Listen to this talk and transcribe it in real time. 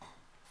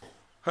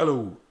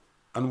Hello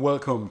and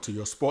welcome to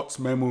your Sports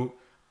Memo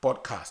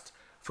podcast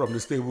from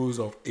the stables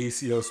of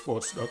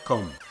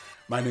aclsports.com.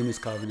 My name is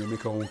Calvin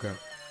Emeka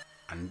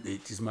and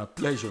it is my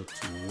pleasure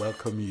to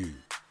welcome you.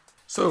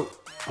 So,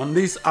 on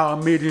this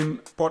our maiden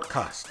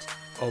podcast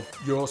of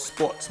your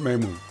Sports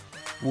Memo,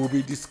 we'll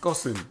be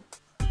discussing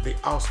the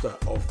ouster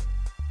of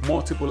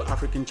multiple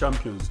African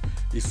champions,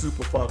 the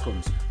Super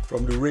Falcons,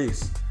 from the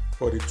race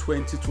for the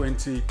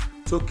 2020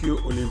 Tokyo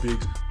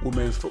Olympics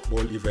Women's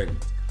Football event.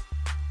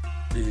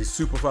 The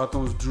Super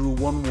Falcons drew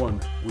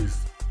 1-1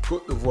 with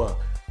Côte d'Ivoire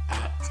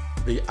at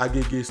the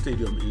Agege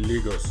Stadium in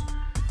Lagos.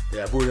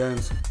 The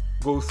Ivorians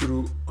go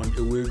through on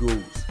away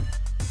goals.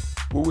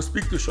 We will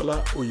speak to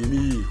Shola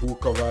Oyeniyi, who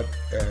covered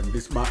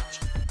this match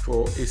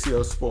for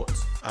ACL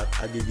Sports at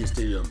Agege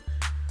Stadium.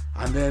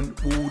 And then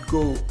we would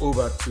go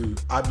over to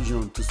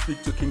Abidjan to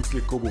speak to Kingsley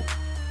Kobo,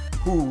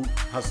 who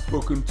has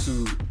spoken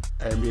to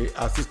the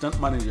assistant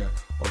manager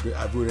of the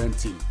Ivorian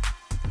team.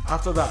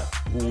 After that,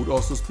 we would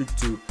also speak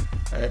to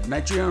a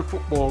Nigerian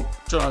football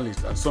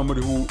journalist and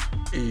somebody who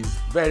is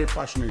very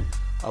passionate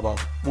about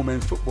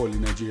women's football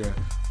in Nigeria,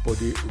 Bode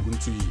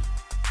Oguntuyi.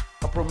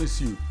 I promise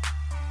you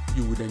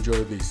would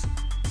enjoy this.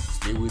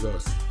 Stay with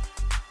us.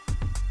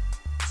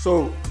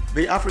 So,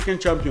 the African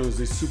champions,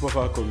 the Super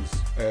Falcons,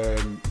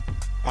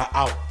 are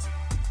out.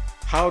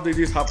 How did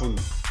this happen?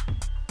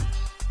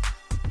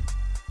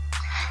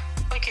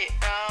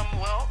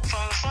 Well,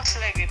 from the first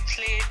leg, they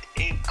played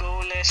a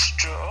goalless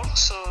draw,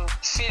 so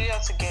failure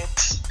to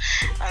get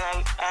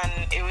an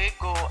away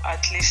goal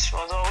at least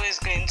was always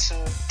going to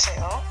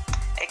tell,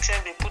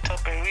 except they put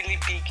up a really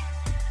big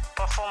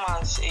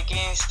performance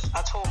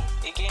at home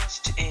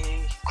against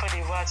a Côte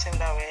d'Ivoire team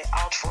that were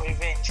out for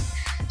revenge.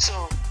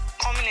 So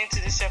coming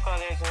into the second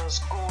leg, it was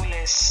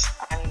goalless,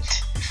 and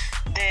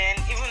then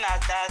even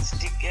at that,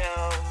 the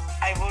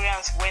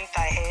Ivorians went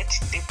ahead.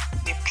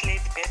 They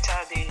played better.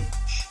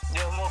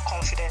 They were more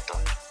confident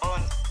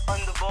on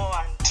the ball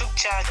and took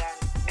charge,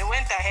 and they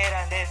went ahead,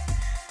 and then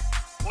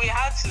we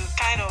had to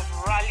kind of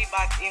rally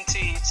back into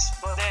it,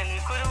 but then we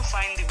couldn't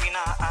find the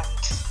winner, and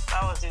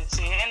that was it.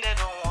 So it ended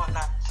on 1, and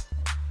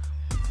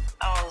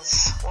that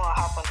was what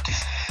happened.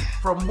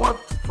 From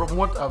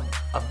what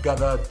I've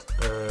gathered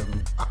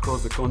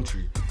across the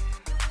country,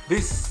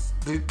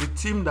 the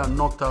team that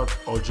knocked out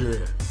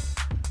Algeria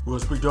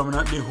was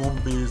predominantly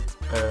home-based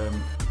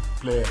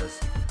players.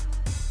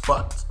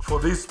 But for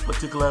this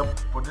particular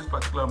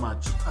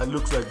match, it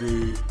looks like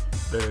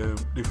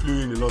they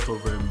flew in a lot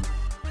of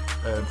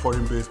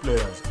foreign-based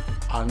players,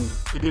 and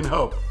it didn't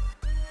help.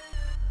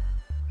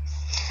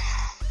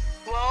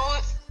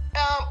 Well,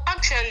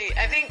 actually,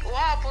 I think what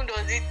happened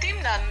was the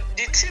team that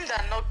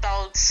knocked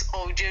out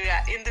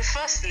Algeria in the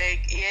first leg,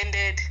 it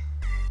ended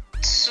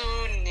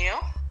 2-0.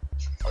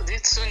 Was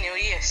it 2-0?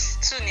 Yes,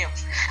 2-0.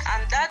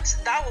 And that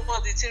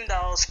was the team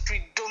that was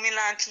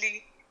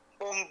predominantly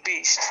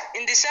home-based.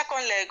 In the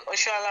second leg,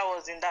 Oshoala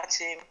was in that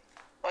team,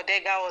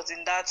 Odega was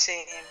in that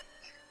team.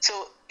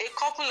 So a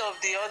couple of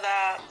the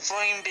other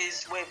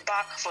foreign-based were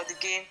back for the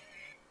game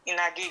in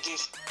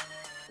Agege,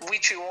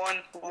 which we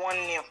won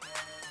 1-0.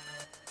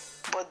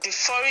 But the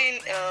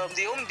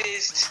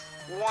home-based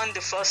won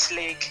the first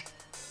leg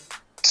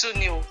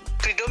 2-0.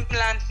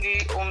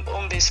 Predominantly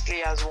home-based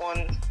players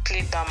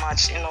played that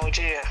match in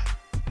Algeria.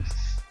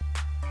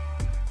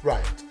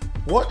 Right.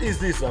 What is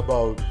this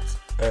about?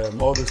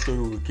 All the story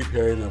we keep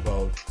hearing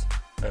about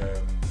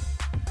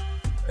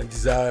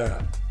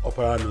Desire,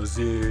 Opera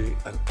Noziri,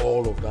 and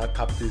all of that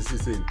captaincy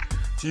thing.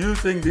 Do you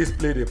think this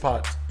played a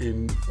part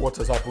in what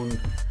has happened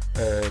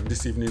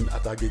this evening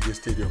at Agege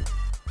Stadium?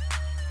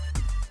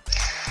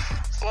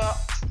 Well,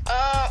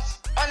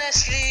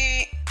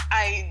 honestly,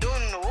 I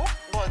don't know,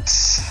 but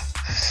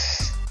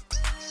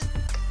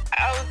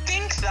I would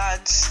think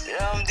that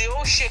the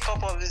whole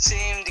shake-up of the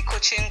team, the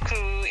coaching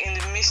crew in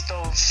the midst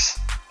of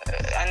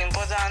an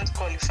important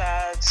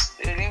qualifier,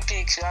 the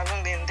Olympics, you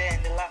haven't been there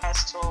in the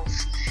last 12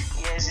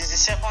 years. It's the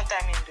second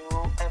time in the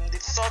row, the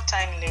third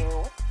time in a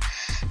row.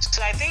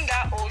 So I think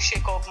that whole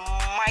shake-up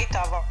might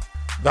have.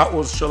 That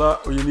was Shola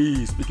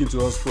Oyeniyi speaking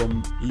to us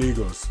from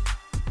Lagos.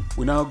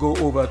 We now go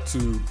over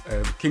to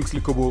Kingsley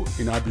Kobo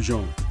in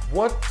Abidjan.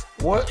 What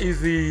was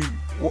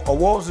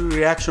the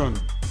reaction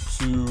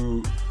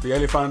to the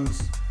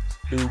Elephants,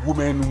 the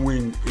women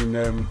win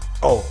in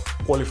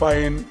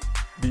qualifying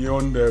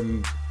beyond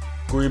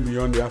going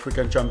beyond the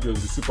African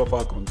champions, the Super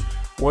Falcons?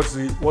 What's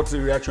the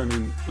reaction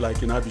in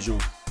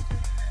Abidjan?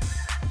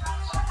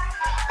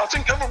 I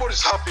think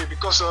everybody's happy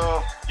because 2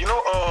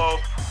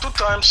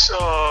 times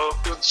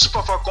the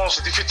Super Falcons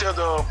defeated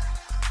the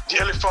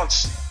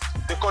Elephants.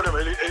 They call them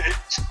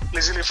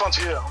les Elephants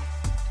here.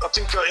 I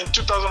think in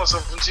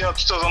 2017 and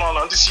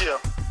 2009 this year.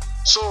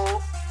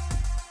 So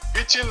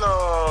beating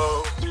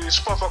the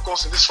Super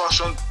Falcons in this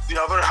fashion, they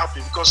are very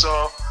happy because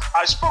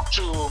I spoke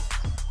to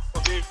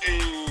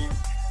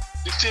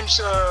the team's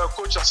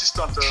coach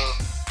assistant,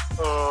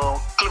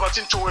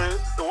 Clementine Toure,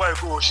 a while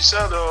ago. She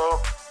said,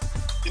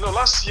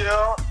 last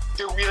year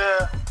they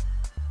were,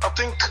 I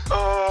think,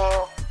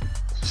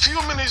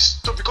 few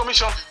minutes to becoming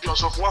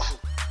champions of WAFU,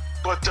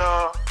 but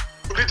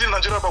leading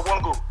Nigeria by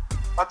 1 goal.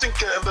 I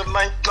think in the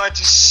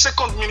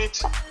 92nd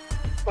minute,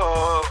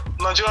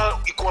 Nigeria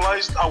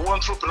equalized and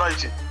won through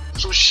penalty.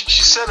 So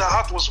she said her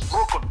heart was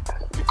broken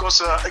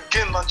because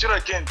again, Nigeria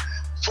again,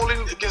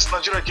 falling against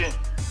Nigeria again.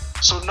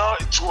 So now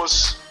it's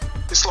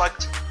like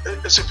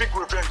it's a big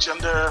revenge,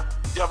 and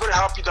they are very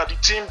happy that the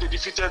team they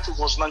defeated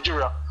was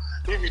Nigeria.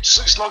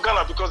 It's not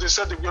Ghana, because they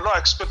said they were not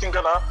expecting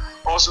Ghana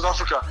or South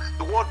Africa.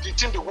 The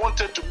team they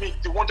wanted to meet,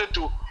 they wanted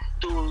to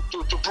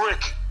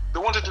break, they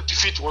wanted to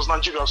defeat was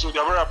Nigeria. So they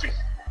are very happy.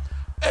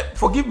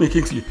 Forgive me,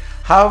 Kingsley.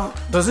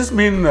 Does this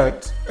mean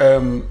that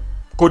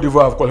Cote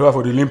d'Ivoire have qualified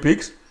for the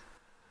Olympics?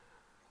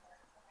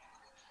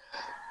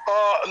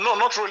 No,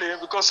 not really,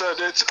 because I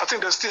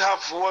think they still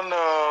have one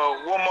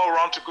more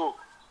round to go.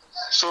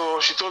 So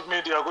she told me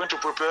they are going to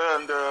prepare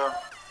and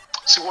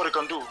see what they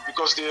can do,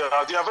 because they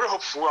are very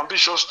hopeful,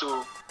 ambitious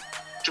to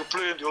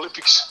play in the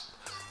Olympics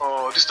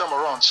this time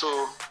around.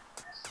 So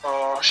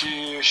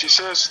she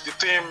says the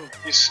team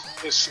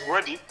is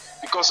ready,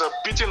 because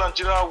beating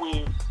Nigeria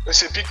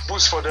is a big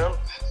boost for them,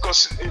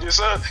 because it is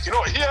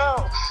here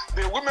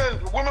the women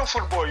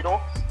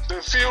football, they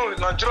feel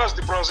Nigeria is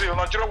the Brazil,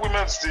 Nigerian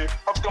women is the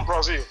African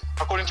Brazil,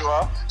 according to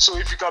her. So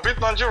if you can beat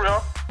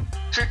Nigeria,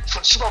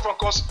 Super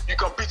Falcons, you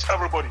can beat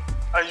everybody,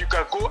 and you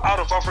can go out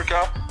of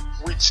Africa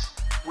with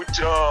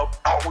a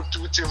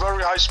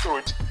very high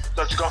spirit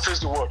that you can face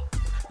the world.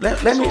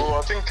 Let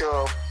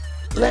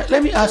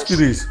me ask you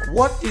this: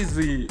 what is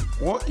the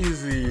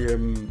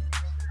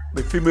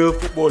female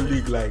football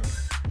league like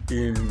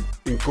in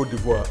Cote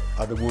d'Ivoire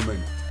at the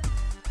moment?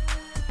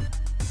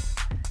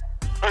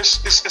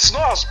 It's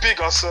not as big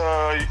as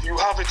you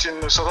have it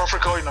in South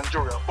Africa or in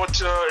Nigeria,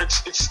 but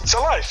it's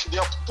alive. They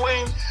are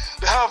playing.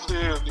 They have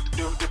the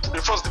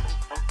first,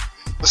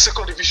 the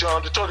second division,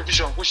 and the third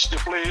division, which they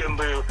play in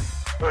the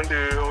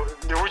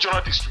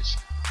regional districts.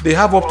 They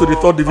have up to the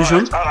third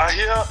division. I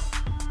hear,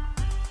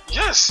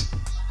 yes,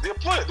 they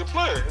play.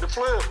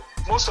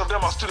 Most of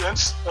them are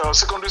students,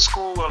 secondary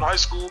school and high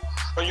school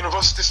and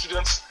university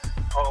students.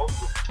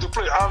 They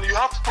play, and you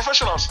have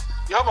professionals.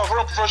 You have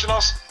Ivorian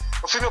professionals,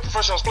 female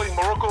professionals playing in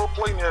Morocco,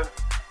 playing in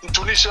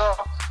Tunisia.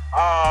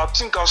 I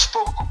think I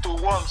spoke to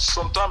one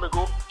some time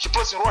ago. She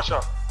plays in Russia,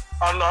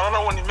 and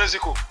another one in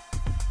Mexico.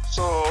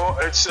 So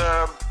it's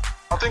I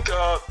think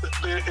the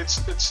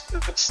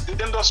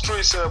industry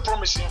is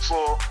promising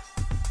for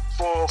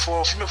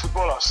female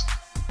footballers.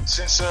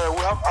 Since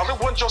I think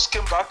one just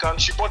came back and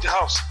she bought the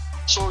house.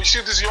 So you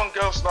see these young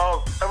girls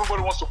now,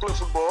 everybody wants to play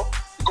football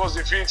because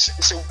they feel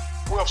it's a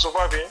way of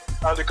surviving,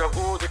 and they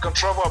can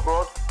travel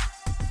abroad.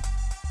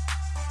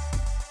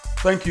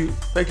 Thank you,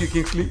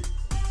 Kingsley.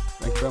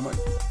 Thank you very much.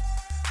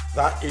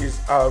 That's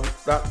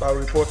our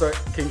reporter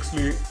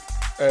Kingsley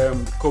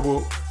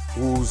Kobo,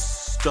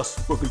 who's just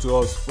spoken to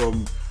us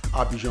from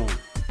Abidjan.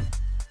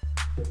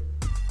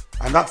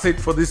 And that's it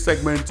for this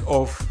segment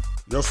of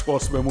Your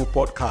Sports Memo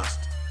podcast.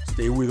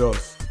 Stay with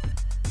us.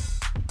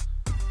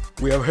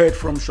 We have heard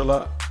from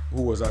Shola,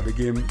 who was at the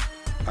game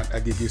at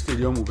Agege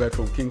Stadium. We've heard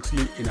from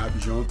Kingsley in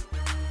Abidjan.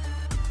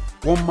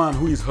 One man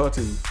who is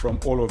hurting from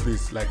all of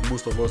this, like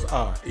most of us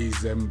are,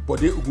 is Bode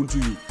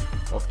Oguntuyi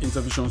of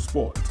Intervision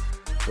Sport.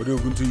 Bode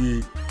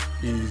Oguntuyi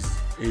is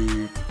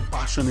a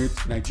passionate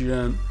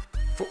Nigerian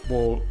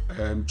football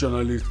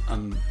journalist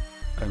and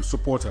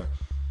supporter.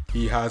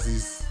 He has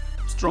his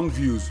strong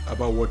views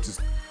about what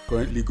is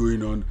currently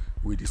going on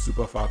with the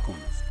Super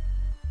Falcons.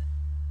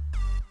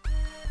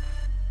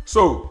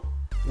 So,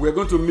 we're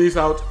going to miss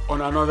out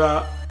on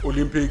another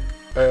Olympic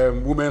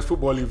women's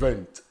football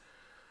event.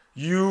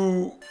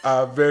 You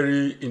are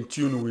very in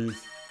tune with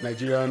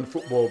Nigerian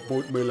football,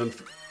 both male and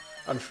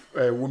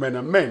women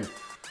and men.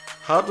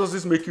 How does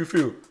this make you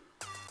feel?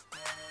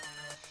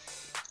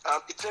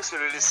 It makes me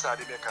really sad,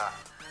 Emeka,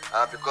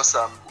 because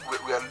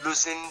we are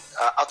losing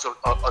out of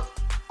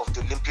the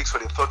Olympics for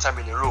the third time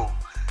in a row.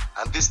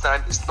 And this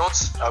time it's not,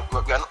 we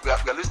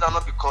are losing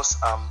not because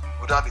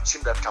we don't have a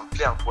team that can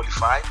play and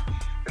qualify.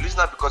 We're losing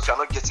not because we are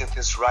not getting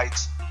things right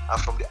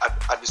from the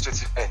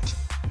administrative end.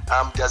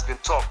 There's been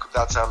talk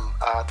that the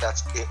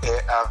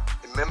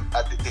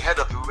head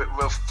of the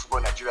women football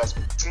in Nigeria has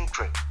been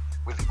tinkering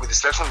with the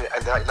selection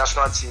and the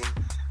national team.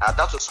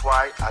 That was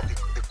why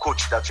the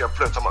coach that we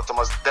employed,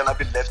 Thomas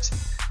Denaby, left,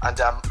 and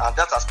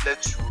that has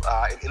led to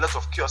a lot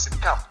of chaos in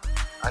camp.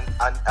 And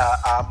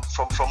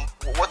from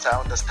what I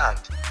understand,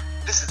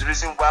 this is the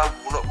reason why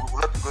we will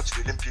not be going to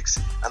the Olympics,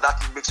 and that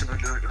makes me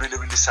really, really,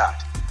 really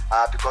sad.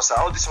 Because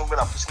all these women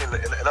are putting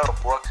in a lot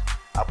of work,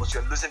 but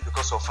you're losing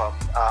because of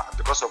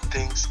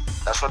things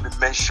that should be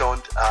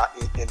mentioned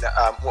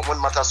when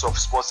matters of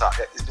sports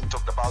is being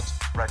talked about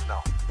right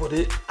now. But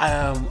I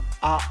am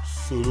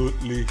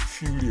absolutely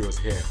furious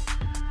here.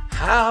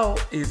 How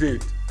is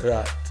it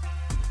that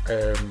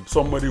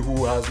somebody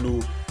who has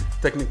no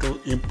technical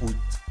input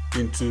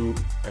into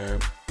a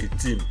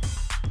team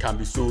can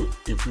be so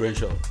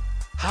influential?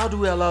 How do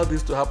we allow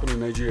this to happen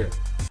in Nigeria?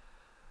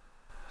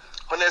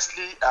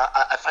 Honestly,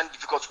 I find it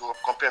difficult to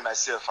compare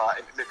myself,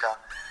 Emeka.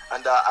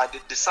 And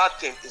the sad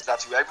thing is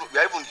that we are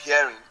even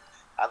hearing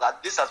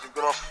that this has been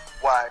going on for a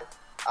while,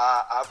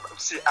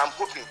 I'm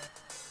hoping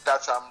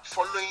that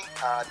following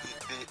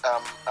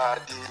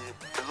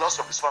the loss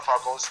of the Super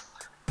Falcons,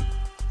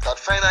 that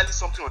finally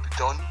something will be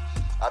done,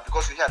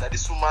 because we hear that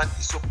this woman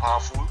is so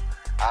powerful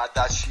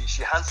that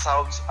she hands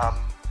out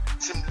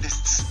team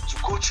lists to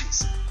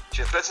coaches.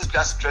 She threatens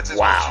players,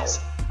 coaches,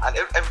 and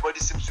everybody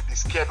seems to be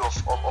scared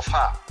of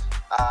her.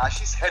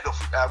 She's head of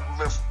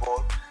women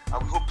football,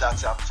 and we hope that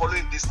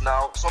following this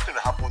now something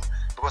will happen,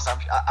 because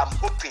I'm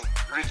hoping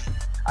really.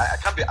 I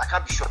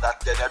can't be sure that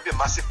there'll be a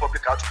massive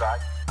public outcry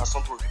and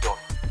something will be done.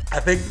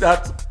 I think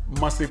that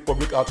massive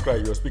public outcry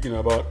you're speaking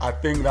about, I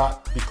think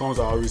that becomes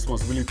our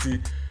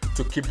responsibility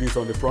to keep this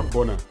on the front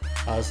burner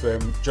as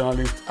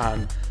journalists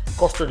and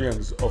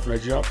custodians of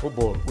Nigerian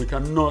football. We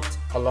cannot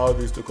allow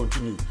this to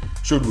continue,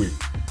 should we?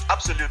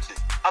 Absolutely.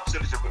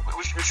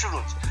 We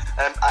shouldn't.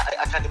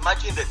 I can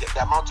imagine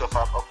the amount of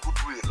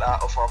goodwill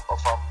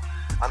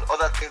and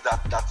other things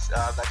that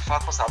the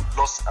Falcons have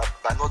lost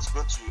by not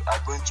going to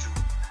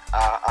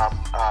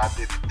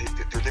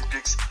the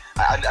Olympics.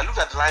 I looked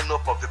at the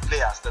lineup of the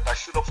players that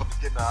showed up for the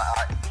game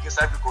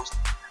against Ivory Coast,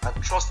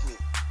 and trust me,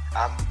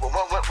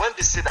 when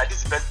they say that this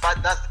is the best,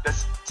 that's the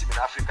best team in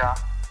Africa,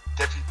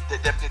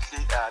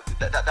 definitely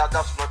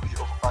that should not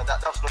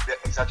be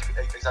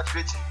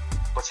exaggerating.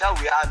 But here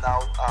we are now,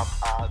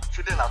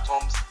 twiddling our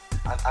thumbs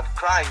and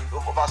crying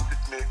over split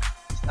milk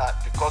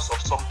because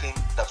of something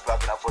that we have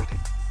been avoiding.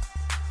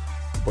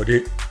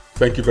 Bode,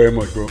 thank you very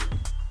much, bro.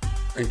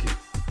 Thank you.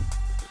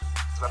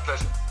 It's my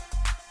pleasure.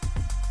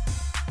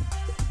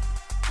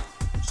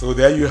 So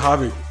there you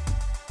have it.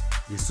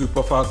 The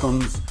Super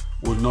Falcons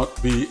will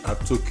not be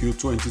at Tokyo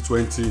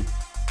 2020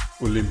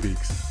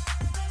 Olympics.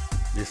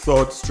 The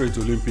third straight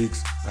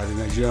Olympics that the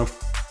Nigerian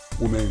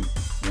women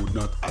would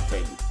not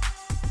attend.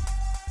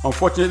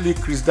 Unfortunately,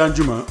 Chris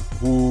Danjuma,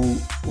 who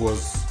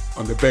was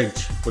on the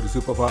bench for the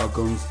Super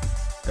Falcons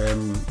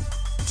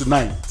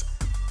tonight,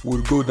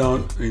 will go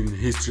down in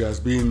history as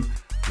being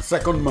the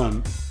second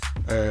man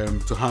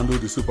to handle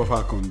the Super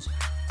Falcons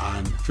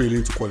and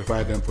failing to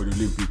qualify them for the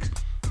Olympics.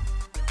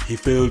 He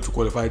failed to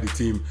qualify the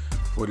team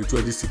for the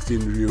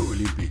 2016 Rio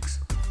Olympics.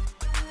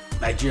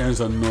 Nigerians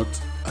are not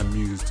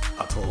amused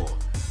at all.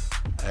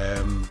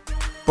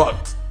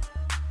 But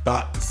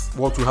that's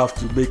what we have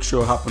to make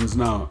sure happens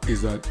now,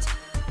 is that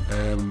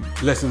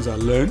lessons are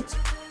learned,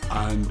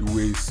 and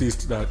we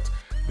insist that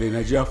the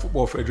Nigerian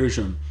Football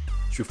Federation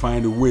should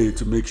find a way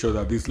to make sure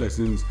that these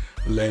lessons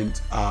learned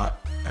are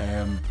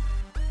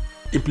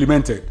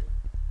implemented.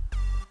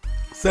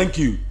 Thank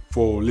you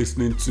for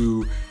listening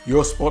to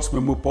your Sports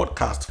Memo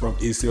podcast from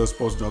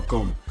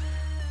aclsports.com.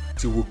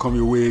 Till we come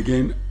your way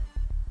again,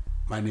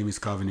 my name is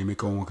Calvin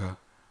Emeka Onwuka,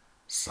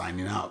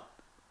 signing out.